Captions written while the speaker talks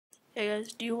Hey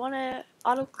guys, do you want an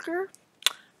auto clicker?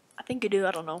 I think you do,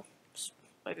 I don't know.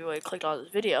 Maybe why you clicked on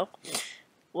this video.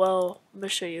 Well, I'm gonna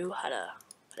show you how to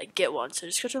get one. So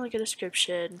just go to the link in the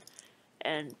description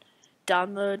and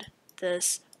download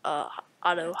this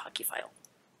auto hotkey file.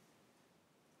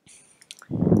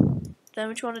 Then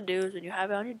what you want to do is when you have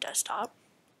it on your desktop,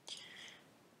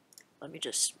 let me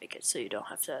just make it so you don't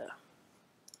have to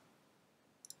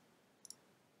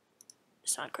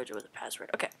sign credit with a password.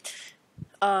 Okay.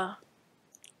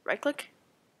 Right click,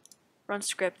 run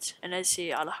script, and as you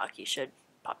see, auto hotkey should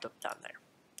pop up down there.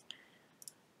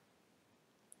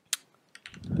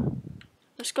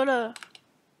 Just go to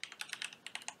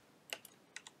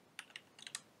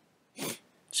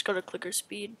clicker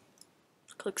speed,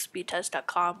 click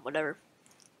speedtest.com, whatever.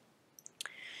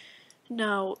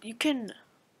 Now you can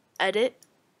edit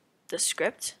the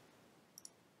script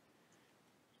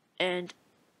and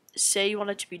say you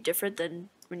want it to be different than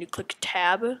when you click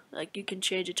tab. Like you can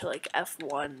change it to like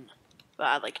F1, but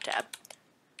I like tab.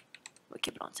 We'll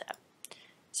keep it on tab.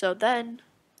 So then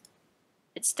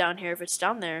it's down here. If it's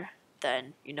down there,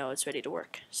 then you know it's ready to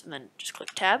work. So then just click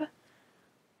tab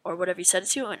or whatever you set it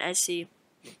to, and I see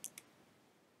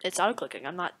it's auto clicking.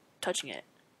 I'm not touching it.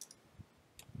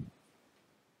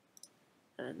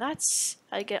 And that's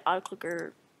how you get auto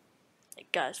clicker. Thank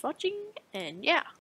you guys for watching, and yeah.